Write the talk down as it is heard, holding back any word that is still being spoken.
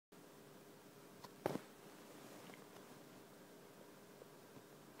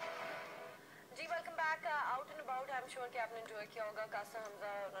Sure कि आपने enjoy किया होगा। कासा हमजा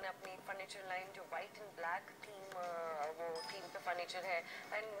उन्होंने अपनी फर्नीचर लाइन जो वाइट एंड ब्लैक थीम वो थीम पे फर्नीचर है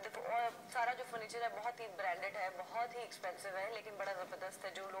एंड और सारा जो फर्नीचर है बहुत ही ब्रांडेड है, बहुत ही एक्सपेंसिव है, लेकिन बड़ा ज़बरदस्त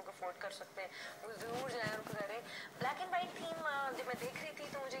है। जो लोग अफोर्ड कर सकते हैं वो ज़रूर जाएँ और करें। ब्लैक एंड वाइट थीम जब मैं देख रही थी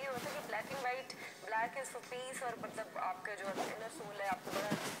तो मुझे ये होता है कि black and white, black is for piece और मतलब आपका जो इनर सोल है आपको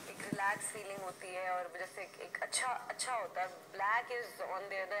बड़ा एक रिलैक्स फीलिंग होती है और जैसे एक अच्छा होता है। Black is on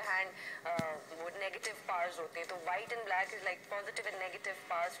the other hand वो नेगेटिव पार्ट्स होते हैं, तो white and black is like positive and negative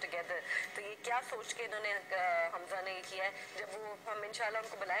parts together. तो ये क्या सोच के इन्होंने हमजा ने ये किया है, जब वो हम इंशाल्लाह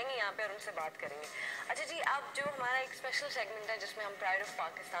उनको बुलाएंगे यहाँ पे और उनसे बात करेंगे। अच्छा जी, अब जो हमारा एक स्पेशल सेगमेंट है जिसमें हम प्राइड ऑफ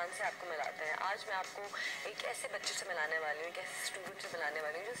पाकिस्तान से आपको मिलाते हैं। आज मैं आपको एक ऐसे बच्चे से मिलाने वाली हूँ, एक ऐसे स्टूडेंट से मिलाने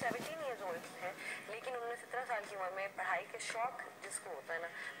वाली हूँ जो 17 ईयर्स ओल्ड है, लेकिन उन्होंने 17 साल की उम्र में पढ़ाई के शौक जिसको होता है ना,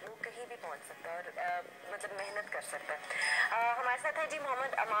 वो कहीं भी पहुँच सकता है और मतलब मेहनत कर सकता है। हमारे साथ है जी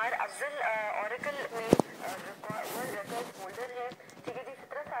मोहम्मद अमार अफजल, ओरेकल में वर्ल्ड रिकॉर्ड होल्डर है। ठीक है जी,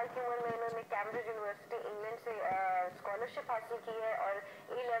 17 साल की उम्र में इन्होंने कैम्ब्रिज यूनिवर्सिटी इंग्लैंड से स्कॉलरशिप हासिल की है और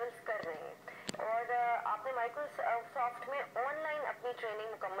ए लेवल्स कर रहे हैं और आपने माइक्रोसॉफ्ट में ऑनलाइन अपनी ट्रेनिंग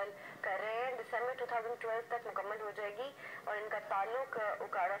मुकम्मल कर रहे हैं। दिसंबर 2012 तक मुकम्मल हो जाएगी और इनका ताल्लुक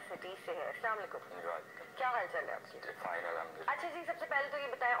उकाड़ा सिटी से है। अस्सलाम वालेकुम, क्या हाल चाल है आपकी? अच्छा जी, सबसे पहले तो ये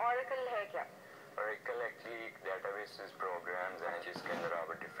बताएं ओरेकल है क्या? Oracle एक्चुअली डेटाबेसेस प्रोग्राम्स हैं जिसके अंदर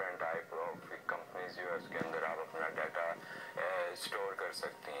आप डिफरेंट टाइप ऑफ कंपनीज जो है उसके अंदर आप अपना डाटा स्टोर कर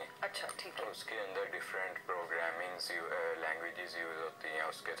सकती हैं। अच्छा, ठीक है। उसके अंदर डिफरेंट प्रोग्रामिंग लैंग्वेजेस यूज होती हैं,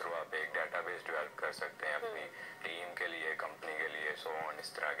 उसके थ्रू आप एक डाटाबेस डेवलप कर सकते हैं अपनी टीम के लिए, कंपनी के लिए, सो ऑन।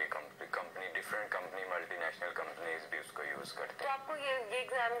 इस तरह की company different company multinational companies भी उसको यूज करते हैं। तो आपको ये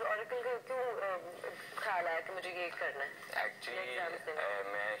एग्जाम ओरेकल का क्यों ख्याल आया कि मुझे ये करना है? एक्चुअली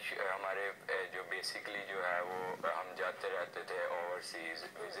मैं हमारे जो बेसिकली जो है वो हम जाते रहते थे ओवरसीज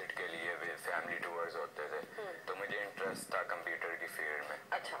विजिट के लिए, फैमिली टूर्स होते थे, तो मुझे इंटरेस्ट था कंप्यूटर की फील्ड में।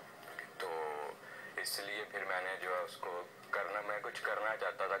 अच्छा, तो इसलिए फिर मैंने जो है उसको मैं कुछ करना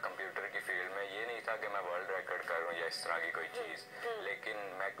चाहता था कंप्यूटर की फील्ड में। ये नहीं था कि मैं वर्ल्ड रिकॉर्ड करूं या इस तरह की कोई चीज़, लेकिन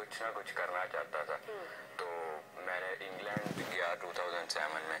मैं कुछ ना कुछ करना चाहता था। तो मैंने इंग्लैंड गया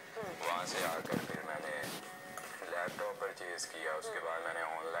 2007 में, वहाँ से आकर फिर मैंने लैपटॉप परचेज़ किया। उसके बाद मैंने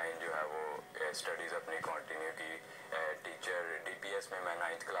ऑनलाइन जो है वो स्टडीज़ अपनी कंटिन्यू की। टीचर डीपीएस में मैं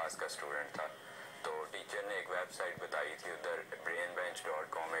 9th क्लास का स्टूडेंट था, तो टीचर ने एक वेबसाइट बताई थी उधर,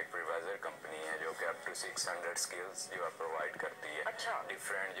 brainbench.com, एक प्रिवाइजर कंपनी है जो कि अप टू 600 स्किल्स जो है प्रोवाइड करती है। अच्छा।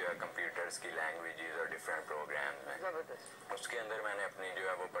 डिफरेंट जो है कंप्यूटर्स की लैंग्वेजेस और डिफरेंट प्रोग्राम्स में। उसके अंदर मैंने अपनी जो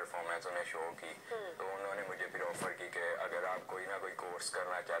है वो परफॉर्मेंस उन्हें शो की, तो उन्होंने मुझे फिर ऑफर की कि अगर आप कोई ना कोई कोर्स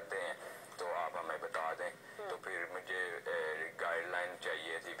करना चाहते हैं तो आप हमें बता दें। तो फिर मुझे गाइडलाइन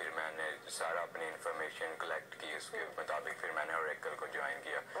चाहिए थी, फिर मैंने सारा अपनी इंफॉर्मेशन कलेक्ट की, उसके मुताबिक फिर मैंने ओरेकल को ज्वाइन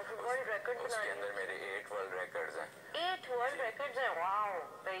किया। उसके अंदर मेरे 8 वर्ल्ड रिकॉर्ड्स हैं। 8 वर्ल्ड रिकॉर्ड्स हैं, वाओ!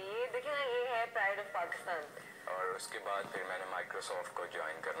 तो ये देखिए ना, ये है प्राइड ऑफ पाकिस्तान। और उसके बाद फिर मैंने माइक्रोसॉफ्ट को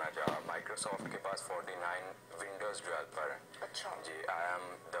ज्वाइन करना चाहा। माइक्रोसॉफ्ट के पास 49 विंडोज डेवलपर हैं। अच्छा जी, I am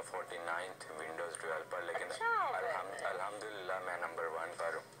the 49th Windows developer, लेकिन अच्छा, अल्हम्दुलिल्लाह मैं नंबर 1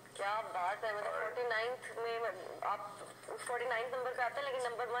 पर हूँ। क्या बात है! मतलब 49th में आप 49th नंबर पे आते हैं, लेकिन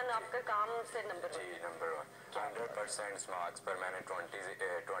नंबर 1 आपका काम से नंबर 1। जी, नंबर 1। 100% मार्क्स पर मैंने 20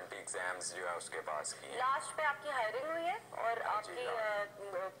 एग्जाम्स जो है उसके पास किए। लास्ट पे आपकी हायरिंग हुई है और आपकी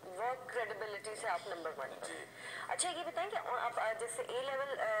वर्क क्रेडिबिलिटी से आप नंबर 1 पर। जी। अच्छा, ये बताएं कि आप जैसे ए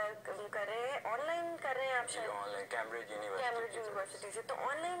लेवल कर रहे हैं, ऑनलाइन कर रहे हैं आप? शायद ऑनलाइन कैम्ब्रिज यूनिवर्सिटी से। तो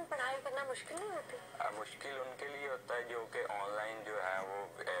ऑनलाइन पढ़ाई करना मुश्किल नहीं होती? मुश्किल उनके लिए होता है जो कि ऑनलाइन जो है वो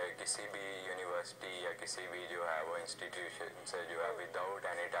किसी भी यूनिवर्सिटी या किसी भी जो है वो इंस्टीट्यूशन से जो है without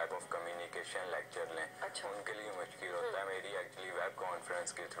any type of communication lecture लें। अच्छा। उनके लिए मुश्किल होता है। मेरी एक्चुअली वेब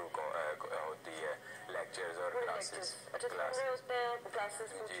कॉन्फ्रेंस के थ्रू होती है लेक्चर्स और क्लासेस।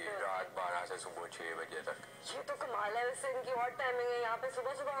 क्लासेस जी, रात 12 से सुबह 6 बजे तक। ये तो कमाल है। वैसे इनकी और टाइमिंग है। यहाँ पे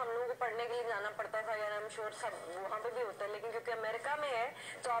सुबह सुबह हम लोगों को पढ़ने के लिए जाना पड़ता था, यार आई एम श्योर सब वहाँ पे भी होता है, लेकिन क्योंकि अमेरिका में है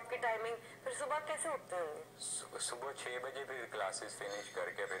तो आपकी टाइमिंग फिर सुबह कैसे उठते होंगे? सुबह 6 बजे फिर क्लासेस फिनिश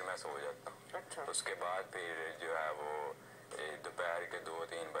करके फिर मैं सो जाता हूँ। अच्छा। उसके बाद फिर जो है वो दोपहर के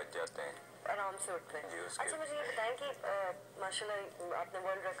 2-3 बज जाते हैं, आराम से उठते हैं। अच्छा, मुझे ये बताएं कि माशाल्लाह आपने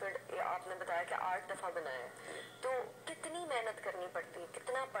वर्ल्ड रिकॉर्ड आपने बताया कि 8 दफ़ा बनाया है, तो कितनी मेहनत करनी पड़ती है,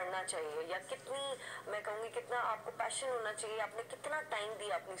 कितना पढ़ना चाहिए, या कितनी, मैं कहूँगी कितना आपको पैशन होना चाहिए, आपने कितना टाइम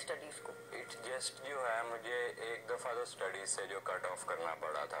दिया अपनी स्टडीज को? इट्स जस्ट जो है मुझे एक दफ़ा तो स्टडीज से जो कट ऑफ करना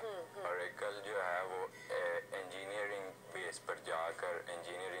पड़ा था, और कल जो है वो इंजीनियरिंग बेस पर जाकर,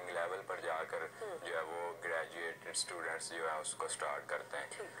 इंजीनियरिंग लेवल पर जाकर जो है वो ग्रेजुएटेड स्टूडेंट्स जो है उसको स्टार्ट करते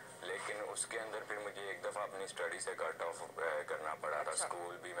हैं। लेकिन लेकिन उसके अंदर फिर मुझे एक दफ़ा अपनी स्टडी से कट ऑफ करना पड़ा था.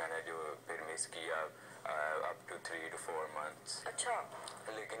 स्कूल भी मैंने जो फिर मिस किया अप टू 3 to 4 months. अच्छा.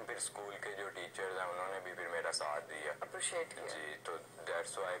 लेकिन फिर स्कूल के जो टीचर्स हैं उन्होंने भी फिर मेरा साथ दिया, अप्रिशिएट किया. जी. तो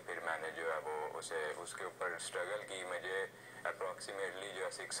दैट्स वाई फिर मैंने जो है वो उसके ऊपर स्ट्रगल की. मुझे अप्रॉक्सीमेटली जो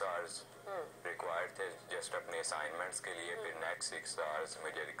है 6 hours रिक्वायर्ड थे जस्ट अपने असाइनमेंट्स के लिए. फिर नेक्स्ट 6 hours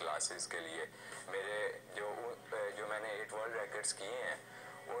मुझे क्लासेस के लिए. मेरे जो मैंने 8 वर्ल्ड रिकॉर्ड्स किए हैं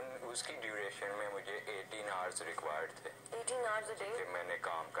उसकी ड्यूरेशन में मुझे 18 hours रिक्वायर्ड थे. 18 hours a day कि मैंने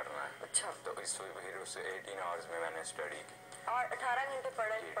काम करना है. अच्छा. तो फिर उस 18 hours में मैंने स्टडी की. और 18 घंटे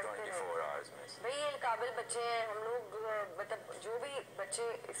पढ़ते 24 hours में. भाई ये काबिल बच्चे हैं हम लोग. मतलब जो भी बच्चे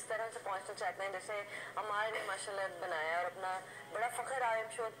इस तरह से पहुंचना चाहते हैं जैसे हमारे ने माशाल्लाह बनाया और अपना बड़ा फख्र आई एम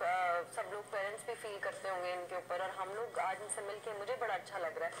श्योर सब लोग पेरेंट्स भी फील करते होंगे इनके ऊपर. और हम लोग आज इनसे मिलके मुझे बड़ा अच्छा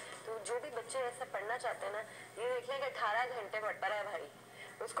लग रहा है. तो जो भी बच्चे ऐसा पढ़ना चाहते हैं ना ये देख लें कि 18 घंटे पढ़ता रहा है भाई,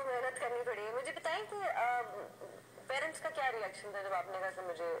 उसको मेहनत करनी पड़ेगी. मुझे बताएं कि पेरेंट्स का क्या रिएक्शन था जब आपने कहा कि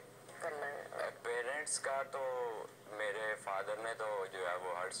मुझे करना है? पेरेंट्स का तो मेरे फादर ने तो जो है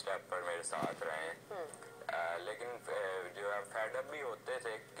वो हर स्टेप पर मेरे साथ रहे हैं. लेकिन जो है फेडअप भी होते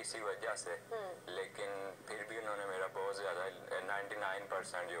थे किसी वजह से. लेकिन फिर भी उन्होंने मेरा बहुत ज़्यादा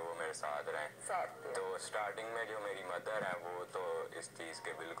 99% जो वो मेरे साथ रहे. तो स्टार्टिंग में जो मेरी मदर है वो तो इस चीज़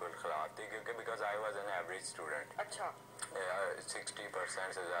के बिल्कुल खिलाफ थी क्योंकि because I was an average student. अच्छा.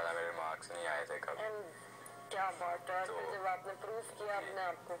 60% से ज़्यादा मेरे मार्क्स नहीं आए थे कभी. क्या बात है. तो जब आपने प्रूफ किया अपने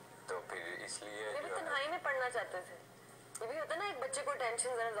आप को तो फिर इसलिए ये भी तन्हाई में पढ़ना चाहते थे. ये भी होता है ना एक बच्चे को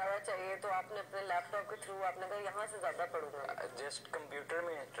टेंशन जरा ज्यादा चाहिए तो आपने अपने लैपटॉप के थ्रू आपने कहा यहाँ से ज्यादा पढ़ूंगा. जस्ट कंप्यूटर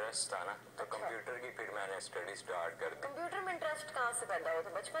में इंटरेस्ट था ना तो कंप्यूटर की फिर मैंने स्टडी स्टार्ट कर दी. कंप्यूटर में इंटरेस्ट कहाँ से पैदा हुआ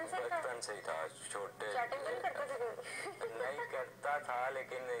था? बचपन से था छोटे. चैटिंग नहीं करते थे? नहीं करता था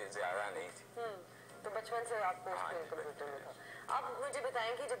लेकिन ज्यादा नहीं थी. तो बचपन से आपको कंप्यूटर में था. आप मुझे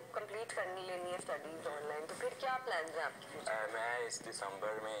बताएं कि जब कंप्लीट करनी लेनी है स्टडीज ऑनलाइन तो फिर क्या प्लान है आपके? मैं इस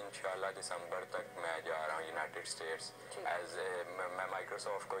दिसंबर में इंशाल्लाह दिसंबर तक मैं जा रहा हूँ यूनाइटेड स्टेट्स. मैं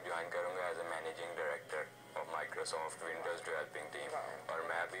माइक्रोसॉफ्ट को ज्वाइन करूँगा as a managing director of Microsoft Windows developing team. और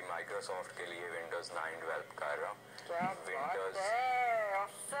मैं अभी माइक्रोसॉफ्ट के लिए विंडोज 9 डेवलप कर रहा हूँ.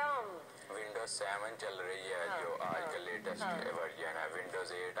 विंडोज 7 चल रही है जो आज का लेटेस्ट वर्जन है.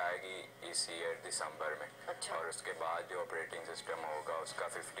 विंडोज 8 आएगी इस ईयर दिसंबर में. अच्छा. और उसके बाद जो ऑपरेटिंग सिस्टम होगा उसका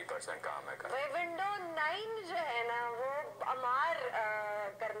 50% काम है. विंडोज 9 जो है ना वो अमार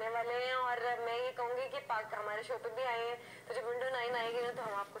करने वाले हैं. और मैं ये कहूँगी कि हमारे शो पे भी आए हैं तो जब विंडोज 9 आएगी ना तो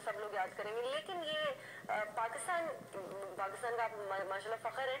हम आपको सब लोग याद करेंगे. लेकिन ये पाकिस्तान का माशाल्लाह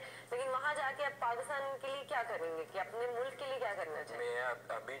फख्र है. लेकिन वहाँ जाके अब पाकिस्तान के लिए क्या करेंगे कि अपने मुल्क के लिए क्या करना चाहिए?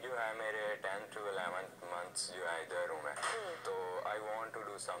 मैं अभी जो है मेरे 10 to 11 months जो है इधर हूँ मैं. तो I want to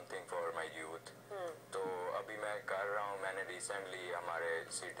do something for my youth. तो अभी मैं कर रहा हूँ. मैंने रिसेंटली हमारे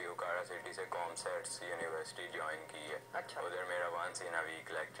सिटी उकाड़ा सिटी से कॉमसेट्स यूनिवर्सिटी ज्वाइन की है. अच्छा. उधर मेरा once in a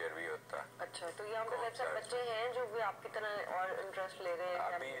week lecture भी होता. अच्छा. तो यहाँ पे सब बच्चे हैं जो भी आपकी तरह और इंटरेस्ट ले रहे हैं?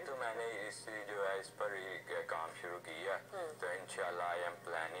 अभी तो मैंने इस पर काम शुरू किया. तो इंशाल्लाह आई एम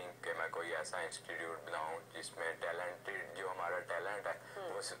प्लानिंग कि मैं कोई ऐसा इंस्टीट्यूट बनाऊं जिसमें टैलेंटेड जो हमारा टैलेंट है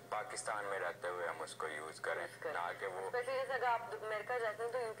वो पाकिस्तान में रहते हुए हम उसको यूज करें ना कि वो अगर आप अमेरिका जाते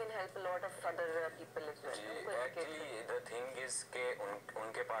हैं तो you can help lot of other people. Actually the thing is के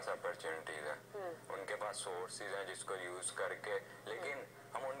उनके पास अपॉर्चुनिटीज हैं. उनके पास सोर्सेज हैं जिसको यूज करके. लेकिन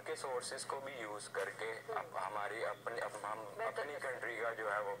हम उनके सोर्सेज को भी यूज करके हमारी अपनी कंट्री का जो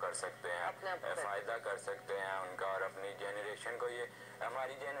है वो कर सकते हैं. फायदा कर सकते हैं उनका. और अपनी जेनरेशन को ये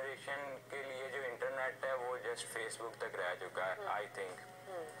हमारी जेनरेशन के लिए जो इंटरनेट है वो जस्ट फेसबुक तक रह चुका है आई थिंक.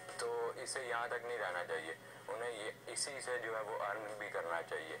 तो इसे यहाँ तक नहीं रहना चाहिए. उन्हें ये इसी से जो है वो अर्न भी करना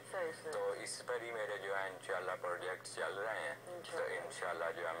चाहिए. तो इस पर ही मेरे जो है इंशाल्लाह प्रोजेक्ट चल रहे हैं. तो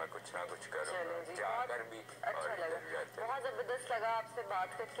इंशाल्लाह जो है मैं कुछ ना कुछ करूँगा जाकर भी. अच्छा लगा, बहुत ज़बरदस्त लगा आपसे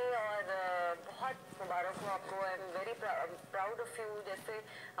बात करके. और बहुत मुबारक हो आपको. I am very proud of you. जैसे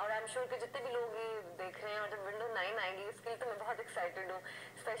और आई एम श्योर कि जितने भी लोग ये देख रहे हैं और जब विंडोज 9 आएगी इसके लिए तो मैं बहुत एक्साइटेड हूँ.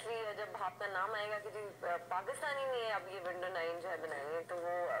 स्पेशली जब आपका नाम आएगा कि जी पाकिस्तानी ने अब ये विंडोज 9 जो है बनाएंगे तो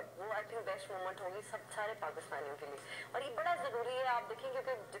वो आई थिंक बेस्ट मोमेंट होगी सब सारे पाकिस्तानियों के लिए. और ये बड़ा ज़रूरी है. आप देखें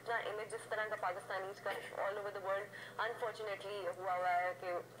क्योंकि जितना इमेज जिस तरह का पाकिस्तानी का all over the world unfortunately हुआ है कि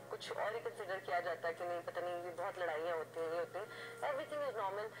कुछ और ही कंसिडर किया जाता है कि नहीं पता नहीं ये बहुत लड़ाइयाँ होती हैं ये होती हैं. Everything is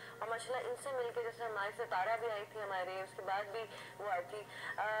normal. और माशाल्लाह इनसे मिलके जैसे हमारी सितारा भी आई थी हमारे उसके बाद भी वो आई थी.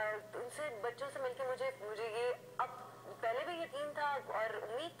 उनसे बच्चों से मिलके मुझे ये अब पहले भी यकीन था और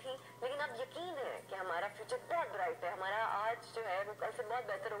उम्मीद थी लेकिन अब यकीन है कि हमारा फ्यूचर बहुत ब्राइट है. हमारा आज जो है वो कल से बहुत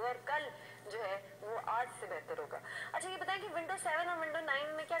बेहतर होगा और कल जो है वो आज से बेहतर होगा. अच्छा ये बताएं कि विंडोज 7 और विंडोज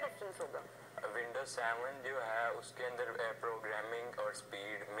 9 में क्या डिफरेंस होगा? विंडोज 7 जो है उसके अंदर प्रोग्रामिंग और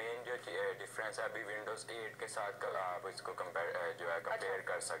स्पीड मेन जो डिफरेंस है अभी विंडोज 8 के साथ आप इसको कंपेयर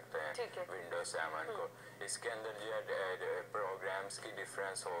कर सकते हैं विंडोज 7 को। इसके अंदर जो है प्रोग्राम्स की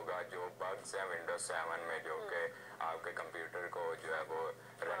डिफरेंस होगा, जो बग्स हैं विंडोज 7 में जो कि आपके कंप्यूटर को जो है वो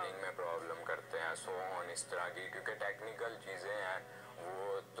रनिंग में प्रॉब्लम करते हैं, सो ऑन इस तरह की, क्योंकि टेक्निकल चीज़ें हैं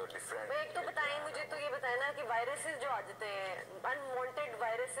वो तो डिफरेंट। एक तो बताइए मुझे, तो ये बताए ना कि वायरसेस जो आ जाते हैं, अनवांटेड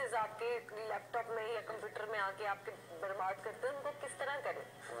वायरसेस आपके लैपटॉप में या कंप्यूटर में आके आपके बर्बाद करते हैं, उनको किस तरह करें?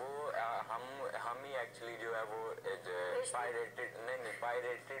 वो हम ही एक्चुअली जो है वो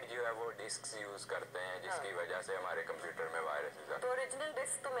पायरेटेड जो है वो डिस्क यूज करते हैं, जिसकी वजह से हमारे कंप्यूटर में वायरसेस आते हैं। तो ओरिजिनल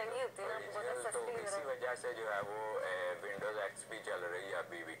डिस्क तो महंगी होती है ना, बहुत सस्ती है। इसी वजह से जो है वो विंडोज एक्सपी चल रही है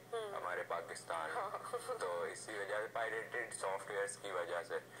अभी भी हमारे पाकिस्तान में, तो इसी वजह से पायरेटेड सॉफ्टवेयर की वजह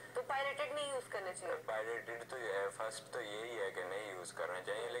से। तो पायरेटेड नहीं यूज करने चाहिए? पायरेटेड तो फर्स्ट तो यही है कि नहीं यूज करना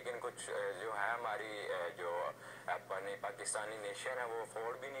चाहिए, लेकिन कुछ जो है हमारी जो अपनी पाकिस्तानी नेशन है वो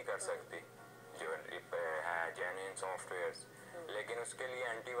अफोर्ड भी नहीं कर सकती जो है जेन्युइन सॉफ्टवेयर्स, लेकिन उसके लिए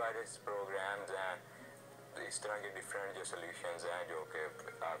एंटीवायरस प्रोग्राम्स हैं, इस तरह के डिफरेंट जो सॉल्यूशंस हैं जो कि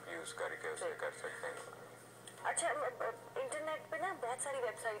आप यूज करके उसे कर सकते हैं। अच्छा, इंटरनेट पे ना बहुत सारी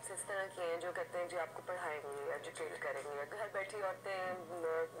वेबसाइट्स इस तरह की हैं जो कहते हैं जी आपको पढ़ाएंगे, एजुकेट करेंगे, घर बैठी औरतें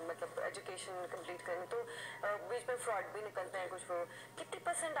मतलब एजुकेशन कंप्लीट करें, तो बीच में फ्रॉड भी निकलते हैं कुछ। वो कितनी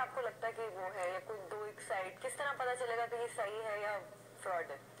 % आपको लगता है कि वो है, या कोई दो एक साइट, किस तरह पता चलेगा कि ये सही है या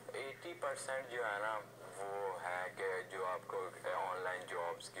फ्रॉड है? 80% जो है ना वो है कि जो आपको ऑनलाइन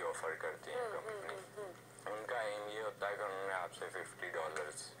जॉब्स की ऑफर करती हैं कंपनी, उनका एम ये होता है कि उन्होंने आपसे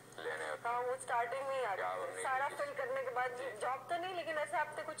 $50 लेने होते हैं। हाँ, वो स्टार्टिंग में ही आ जाता है, सारा फिल करने के बाद जॉब तो नहीं, लेकिन ऐसे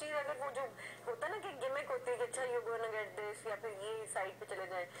आपसे कुछ चीज अगर वो जो होता है ना कि गिमिक होती है कि अच्छा यू गोना गेट दिस, या फिर ये साइट पे चले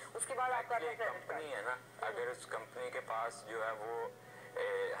जाएं, उसके बाद आपका कंपनी है ना, अगर उस कंपनी के पास जो है वो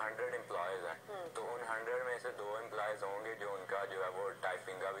 100 एम्प्लॉयज हैं, तो उन 100 में से 2 एम्प्लॉयज होंगे जो उनका जो है वो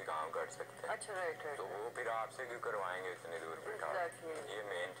टाइपिंग का भी काम कर सकते हैं। अच्छा, राइट। तो वो फिर आपसे क्यों करवाएंगे इतनी दूर बैठा, ये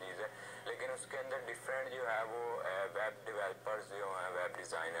मेन चीज़ है। लेकिन उसके अंदर डिफरेंट जो है वो वेब डेवलपर्स जो हैं, वेब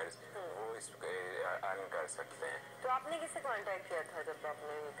डिजाइनर्स, वो इस अर्न कर सकते हैं। तो आपने किससे कांटेक्ट किया था जब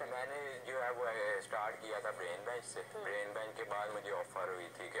आपने ये करा? मैंने जो है वो स्टार्ट किया था ब्रेन बेंच से। ब्रेन बेंच के बाद मुझे ऑफर हुई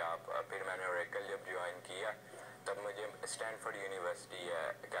थी कि आप, फिर मैंने ओरेकल जब ज्वाइन किया तब मुझे स्टैनफोर्ड यूनिवर्सिटी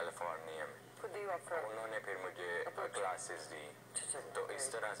है कैलिफोर्निया में, खुद ही ऑफर, उन्होंने फिर मुझे क्लासेस दी। तो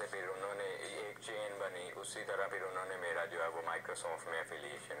इस तरह से फिर उन्होंने एक चेन बनी, उसी तरह फिर उन्होंने मेरा जो है वो माइक्रोसॉफ्ट में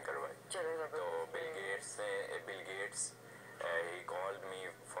एफिलिएशन करवाई। तो Bill Gates he called me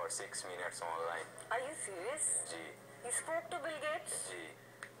for 6 minutes online. Are you serious? Ji. You spoke to Bill Gates? Ji.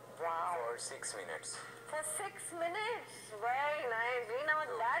 Wow. For 6 minutes. For 6 minutes? Very nice. You know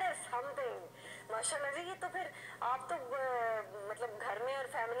that is something. माशाल्लाह जी, ये तो फिर आप तो मतलब घर में और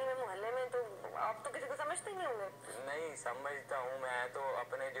फैमिली में, मोहल्ले में, तो आप तो किसी को समझते ही नहीं होंगे। नहीं समझता हूँ मैं, तो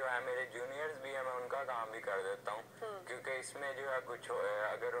अपने जो है मेरे जूनियर्स भी है, मैं उनका काम भी कर देता हूँ, क्योंकि इसमें जो है कुछ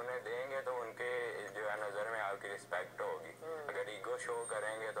अगर उन्हें देंगे तो उनके जो है नजर में आपकी रिस्पेक्ट होगी। अगर ईगो शो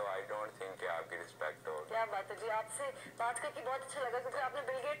करेंगे तो आई डोंट थिंक कि आपकी रिस्पेक्ट होगी। क्या बात है जी, आपसे बात करके बहुत अच्छा लगा, क्योंकि आपने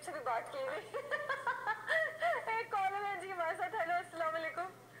बिल गेट्स से भी बात की हुई। एक कॉलर है जी हमारे साथ। हेलो, अस्सलाम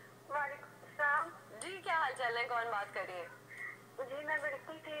वालेकुम। वालेकुम सलाम जी, क्या हाल चाल है, कौन बात कर रही है? जी, मैं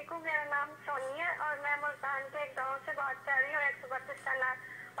बिल्कुल ठीक हूँ। मेरा नाम सोनी है और मैं मुल्तान के एक गांव से बात कर रही हूँ, 132 साल।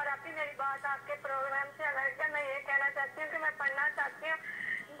 और अभी मेरी बात आपके प्रोग्राम से अलग है। मैं ये कहना चाहती हूँ कि मैं पढ़ना चाहती हूँ,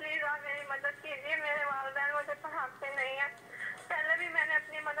 प्लीज आप मेरी मदद कीजिए। मेरे वालिदैन मुझे पढ़ाते नहीं है। पहले भी मैंने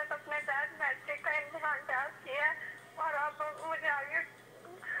अपनी मदद अपने डैड मैट्रिक का इम्तिहान पास किया है, और अब मुझे आगे।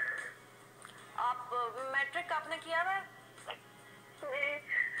 आप मैट्रिक आपने किया हुआ? जी,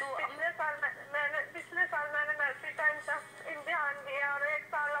 तो पिछले साल मैंने मैट्रिक का इम्तिहान दिया और 1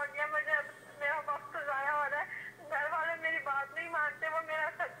 साल हो गया मुझे। मेरा वक्त ज़ाया हो रहा है, घर वाले मेरी बात नहीं मानते, वो मेरा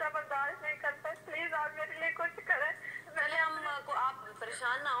खर्चा बर्दाश्त नहीं करते। प्लीज आप मेरे लिए कुछ करें। पहले आप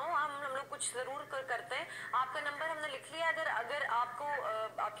परेशान ना हो, हम लोग कुछ जरूर करते हैं। आपका नंबर हमने लिख लिया। अगर आपको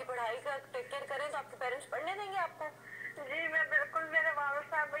आपकी पढ़ाई का टेक केयर करें तो आपके पेरेंट्स पढ़ने देंगे आपको? जी, मैं बिल्कुल, मेरे वालिद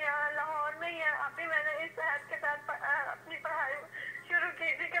साहब यहाँ लाहौर में ही है। अभी मैंने इस शहर के साथ अपनी पढ़ाई शुरू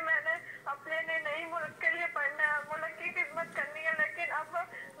की थी कि मैंने अपने नई मुल्क के लिए पढ़ना है, मुल्क की खिदमत करनी है, लेकिन अब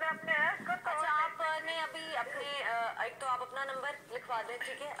मैं अपने अच्छा, आपने अभी अपने एक तो आप अपना नंबर लिखवा दें,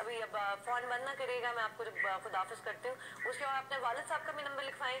 ठीक है? अभी अब फोन बंद ना करिएगा, मैं आपको जब खुदाफिज करती हूँ उसके बाद अपने वालिद साहब का भी नंबर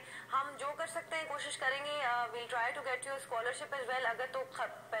लिखवाएं। हम जो कर सकते हैं कोशिश करेंगे। We'll try to get you scholarship as well. अगर तो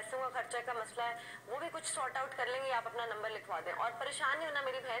पैसों का खर्चा का मसला है वो भी कुछ सॉर्ट आउट कर लेंगे। आप अपना नंबर लिखवा दें और परेशान नहीं होना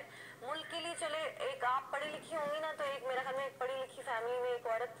मेरी बहन। मुल्क के लिए चले, एक आप पढ़ी लिखी होंगी ना, तो एक मेरा ख्याल में एक पढ़ी लिखी फैमिली में एक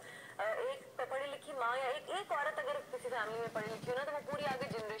औरत, एक पढ़ी लिखी माँ या एक औरत अगर किसी फैमिली में पढ़ी लिखी हो ना, तो वो पूरी आगे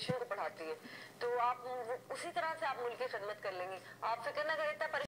जनरेशन को पढ़ाती है। तो आप उसी तरह से आप मुल्क की खिदमत कर लेंगे। आप फिक्र ना करें, इतना